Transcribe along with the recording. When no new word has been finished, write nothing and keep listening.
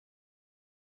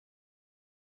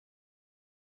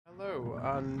Hello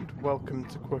and welcome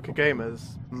to Quirky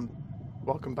Gamers.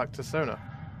 Welcome back to Sona.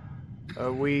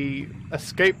 We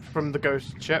escaped from the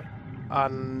ghost ship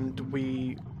and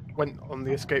we went on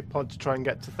the escape pod to try and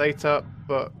get to Theta,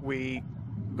 but we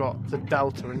got to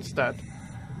Delta instead.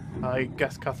 I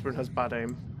guess Catherine has bad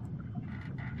aim.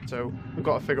 So we've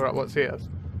got to figure out what's here.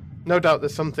 No doubt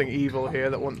there's something evil here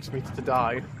that wants me to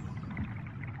die.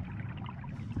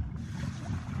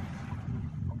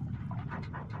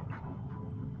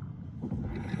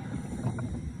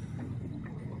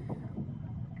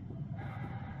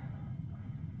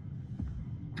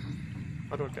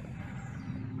 How do I get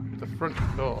the front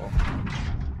door?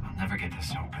 I'll never get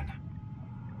this open.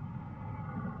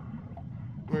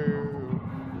 Move.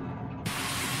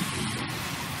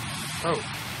 Oh.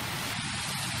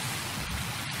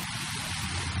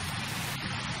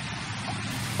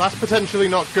 That's potentially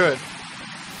not good.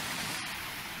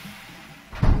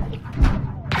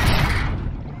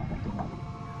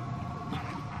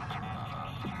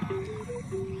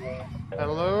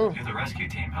 Hello? You're the rescue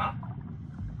team, huh?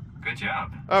 Good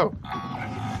job. Oh.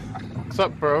 What's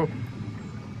up, bro?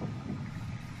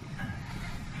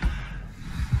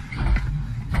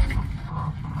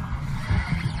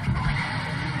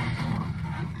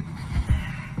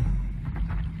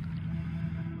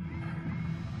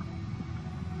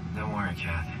 Don't worry,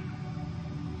 Cat.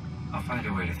 I'll find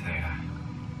a way to Theta.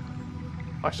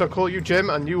 I shall call you Jim,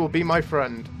 and you will be my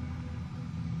friend.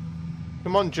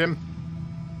 Come on, Jim.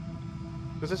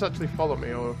 Does this actually follow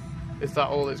me, or is that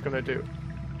all it's going to do?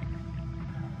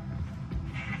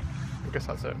 I guess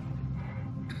that's it.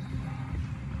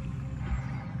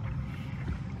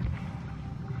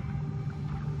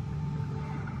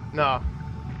 Nah.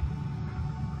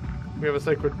 We have a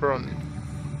sacred bronze.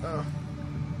 Well,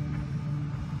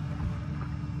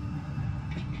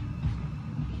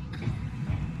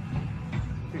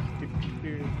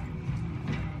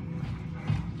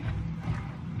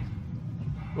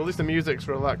 at least the music's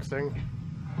relaxing.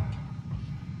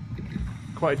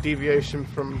 Quite a deviation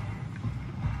from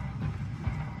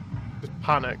just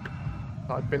panic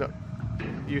that I've been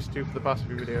used to for the past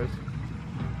few videos.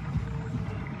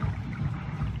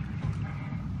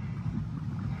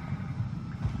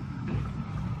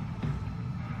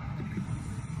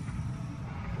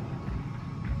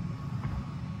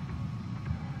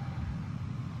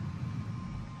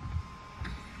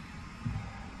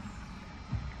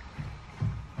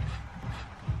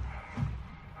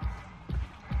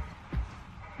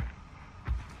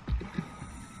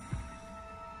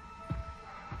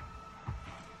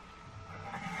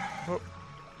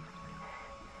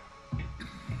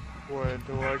 Where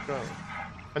do I go?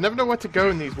 I never know where to go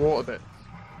in these water bits.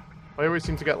 I always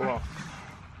seem to get lost.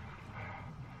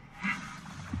 I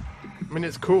mean,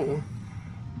 it's cool.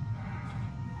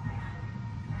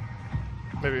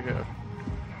 Maybe here.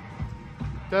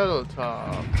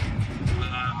 Delta.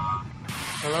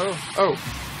 Hello? Oh.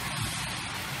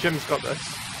 Jim's got this.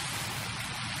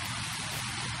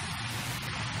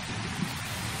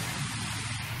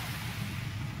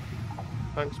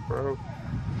 Thanks, bro.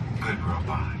 Good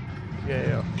robot.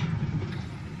 Yeah.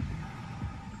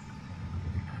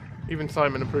 Even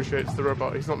Simon appreciates the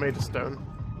robot. He's not made of stone.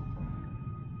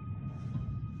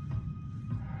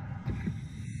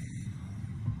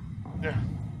 Yeah.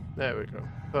 There we go.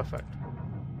 Perfect.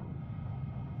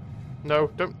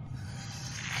 No, don't.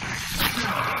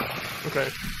 Okay.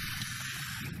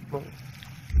 Well.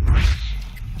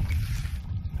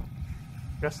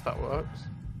 Guess that works.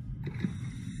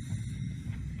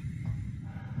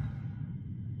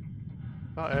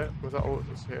 That it? Was that all that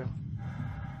was here?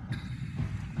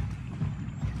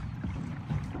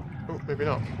 Oh, maybe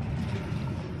not.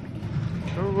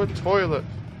 Oh, a toilet.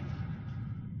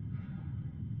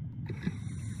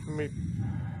 Let me...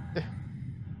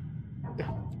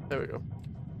 Yeah, there we go.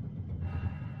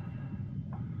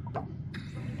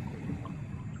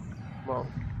 Well.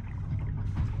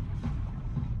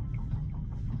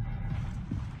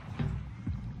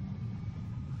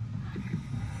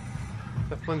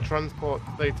 Zeppelin transport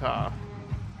theta.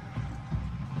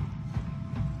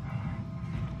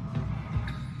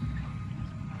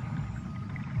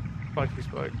 Spiky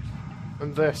spikes.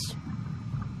 And this.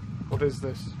 What is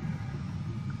this?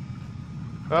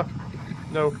 Ah,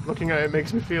 no, looking at it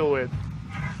makes me feel weird.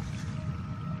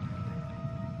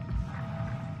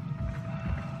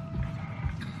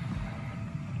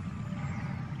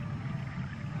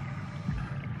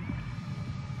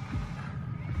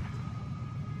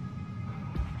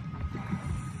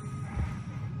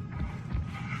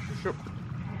 Sure.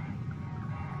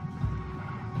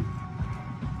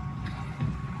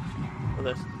 Well,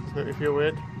 this make me feel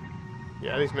weird.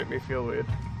 Yeah, these make me feel weird.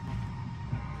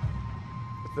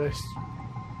 this.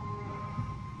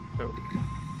 Oh.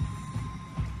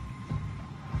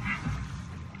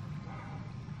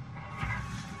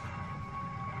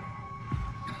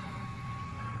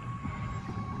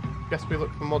 Guess we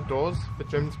look for more doors. The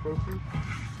gem's broken.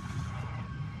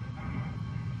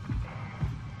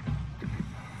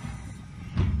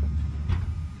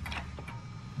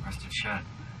 Rusted shut.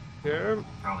 Yeah.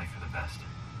 Probably for the best.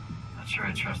 Not sure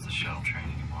I trust the shuttle train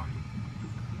anymore.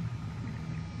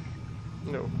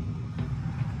 No.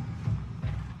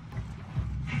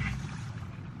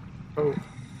 Oh.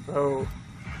 Oh.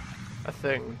 A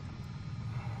thing.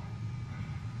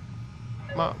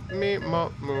 Ma me ma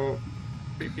moo.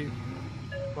 Beep beep.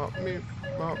 Ma me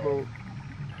ma moo.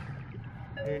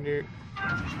 Nee nee.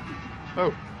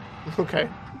 Oh. Okay.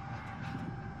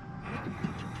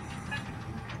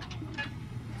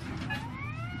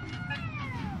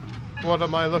 What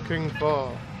am I looking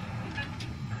for?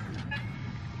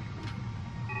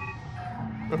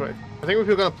 Okay. I think if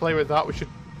we're going to play with that, we should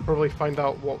probably find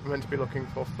out what we're meant to be looking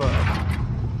for first.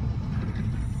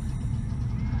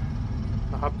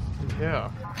 Perhaps in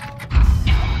here.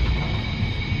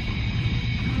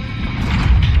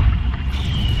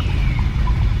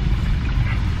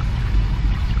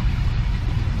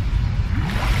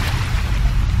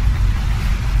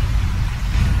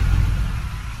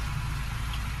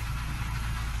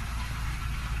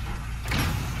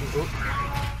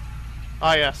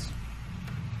 Ah, yes.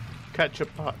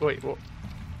 Ketchup part. Wait, what?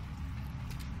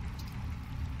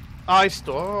 I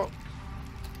stop.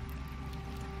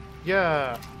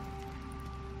 Yeah.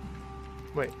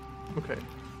 Wait. Okay.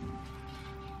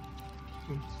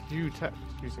 View text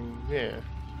using here.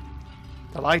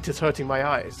 The light is hurting my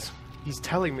eyes. He's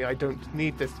telling me I don't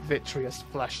need this vitreous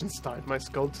flesh inside my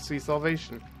skull to see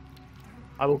salvation.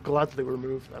 I will gladly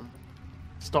remove them.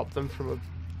 Stop them from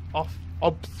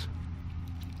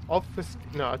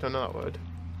no, I don't know that word.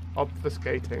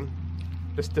 Obfuscating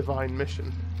this divine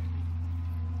mission.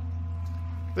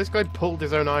 This guy pulled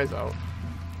his own eyes out.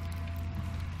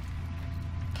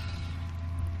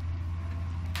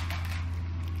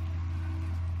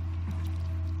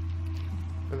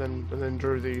 And then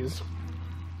drew these.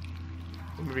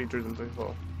 Maybe he drew them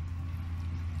before.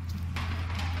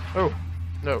 Oh,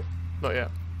 no, not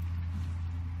yet.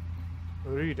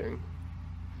 Reading.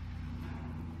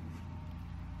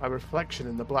 A reflection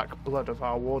in the black blood of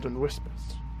our warden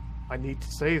whispers. I need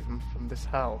to save them from this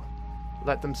hell.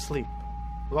 Let them sleep.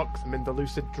 Lock them in the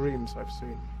lucid dreams I've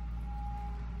seen.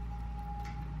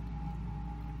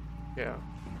 Yeah.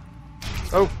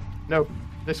 Oh, no.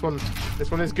 This one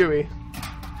is gooey.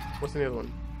 What's the other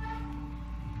one?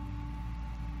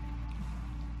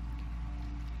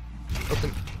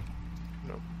 Open.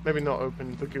 No, maybe not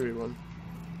open the gooey one.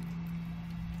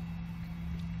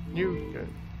 New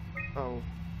game. Oh.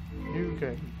 New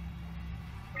game.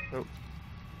 Nope.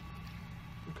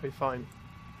 Okay, fine.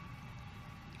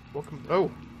 Welcome. Oh,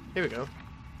 here we go.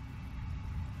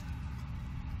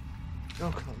 Oh,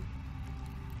 come on.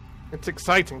 It's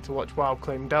exciting to watch WoW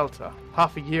claim Delta.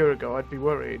 Half a year ago, I'd be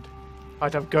worried.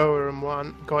 I'd have Goya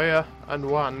and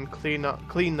Wan clean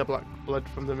the black blood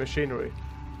from the machinery.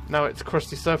 Now its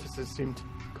crusty surfaces seem to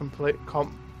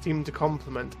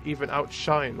complement, even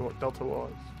outshine what Delta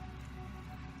was.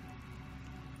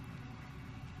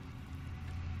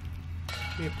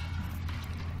 Yep.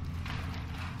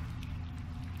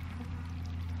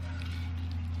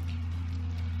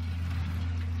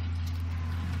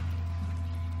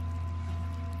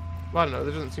 Well, I don't know,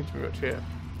 there doesn't seem to be much here,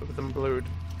 other than blood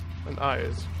and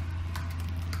eyes.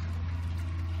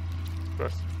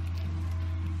 Gross.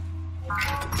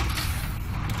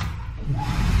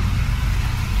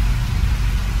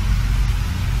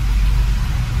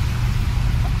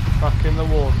 Back in the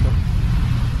water.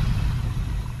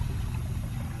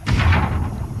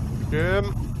 There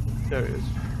it is.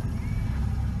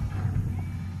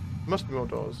 Must be more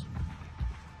doors.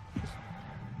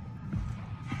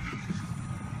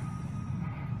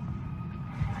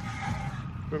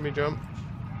 Let me jump.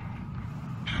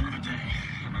 Hell of a day,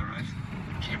 am I right?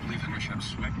 Can't believe how much I'm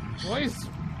sweating. What is?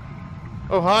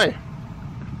 Oh, hi.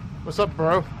 What's up,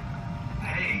 bro?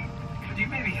 Hey, could you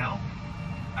maybe help?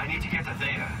 I need to get to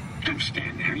Theta. Don't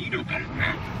stand there, you know better than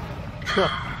that.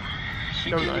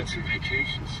 Think Don't you I? need some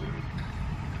vacation soon.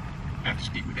 Have to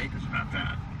speak with Akers about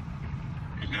that.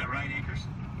 Isn't that right, Akers?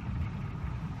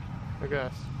 I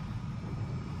guess.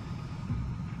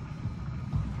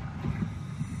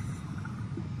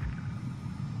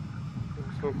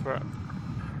 Oh crap.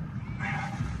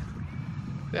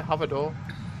 They have a door.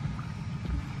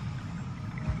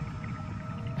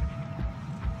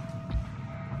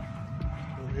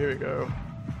 Oh, here we go.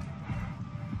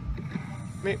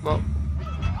 Meatball.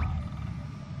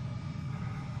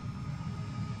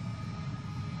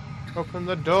 Open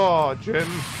the door, Jim.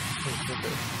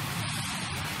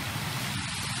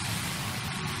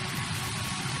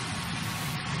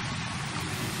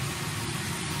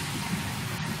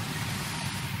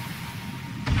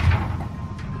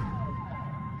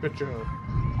 Good job.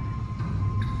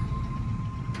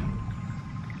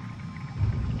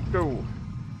 Go.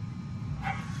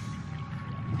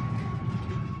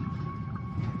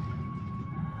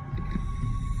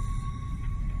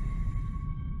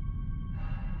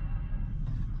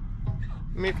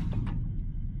 Me.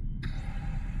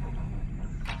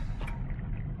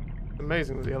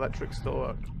 Amazing that the electric still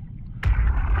works.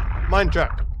 Mind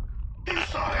Jack. You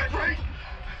saw that, right?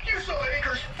 You saw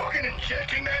Akers fucking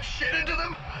injecting that shit into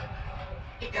them?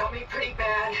 He got me pretty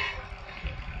bad.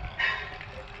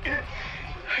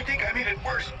 I think I made it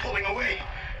worse pulling away.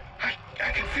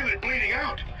 I can feel it bleeding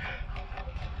out.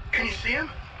 Can you see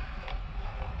him?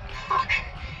 Fuck.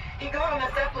 He got on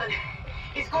the Zeppelin.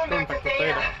 He's going back to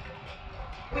Theta.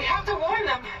 We have to warn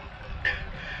them.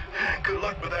 Good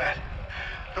luck with that.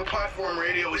 The platform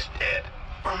radio is dead.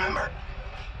 Remember?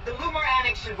 The Loomer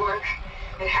annex should work.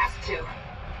 It has to.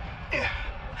 Yeah.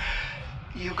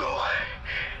 You go.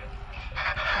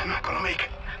 I'm not gonna make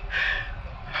it.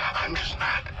 I'm just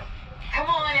not. Come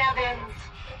on, Evans.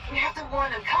 We have to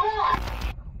warn them. Come on.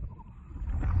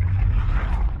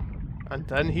 And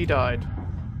then he died.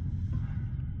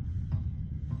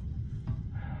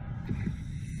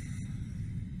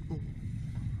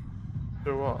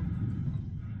 So what?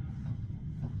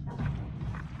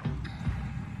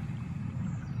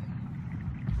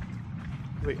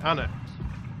 The annex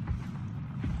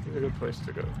is a good place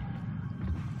to go.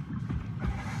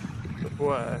 But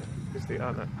where is the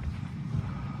annex?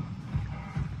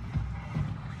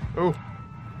 Oh!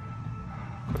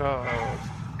 Crowd.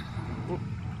 Oop.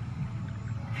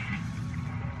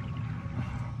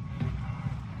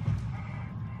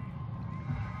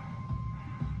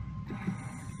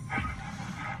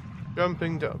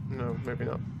 Jumping down. No, maybe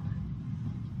not.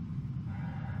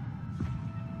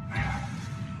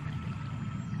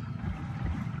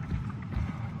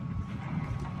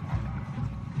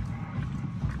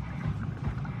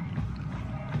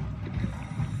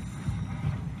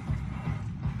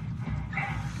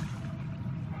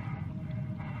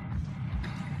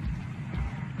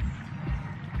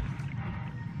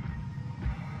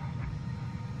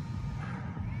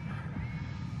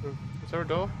 Is there a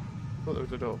door? I thought there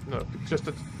was a door. No, just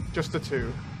the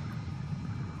two.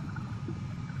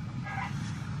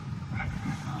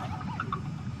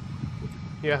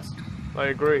 Yes, I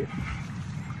agree.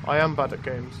 I am bad at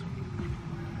games.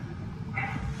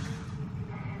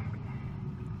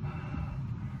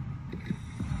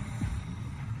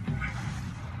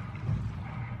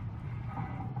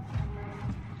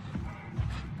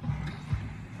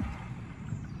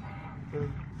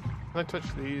 Can I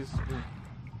touch these?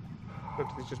 Or do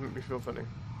these just make me feel funny?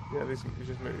 Yeah, these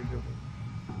just make me feel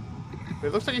funny.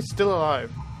 It looks like he's still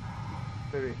alive.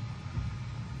 Maybe.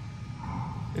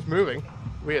 It's moving.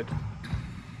 Weird.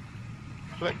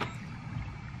 Click.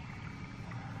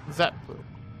 Zeppelin.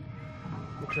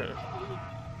 Okay.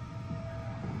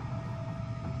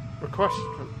 Request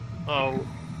from... Oh.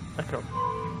 Echo.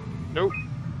 Nope.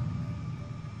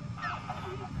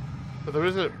 But there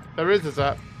is a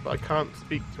Zap, but I can't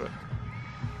speak to it.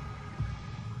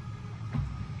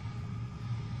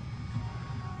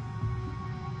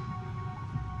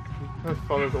 I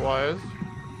follow the wires.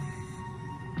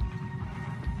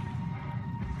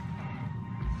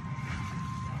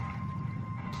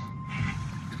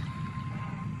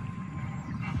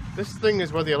 This thing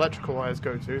is where the electrical wires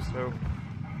go to, so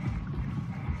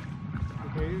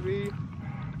maybe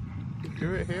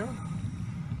do it here.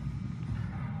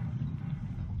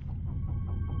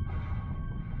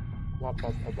 Wop,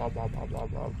 wop, wop, wop, wop,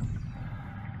 wop, wop.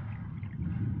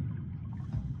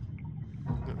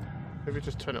 Maybe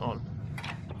just turn it on.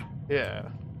 Yeah.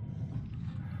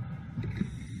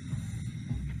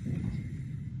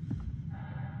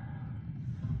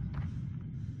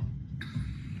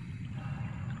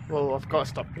 Well, I've got to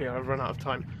stop here. I've run out of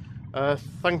time.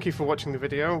 Thank you for watching the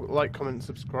video. Like, comment,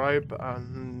 subscribe,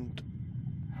 and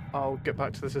I'll get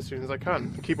back to this as soon as I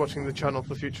can. Keep watching the channel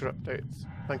for future updates.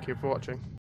 Thank you for watching.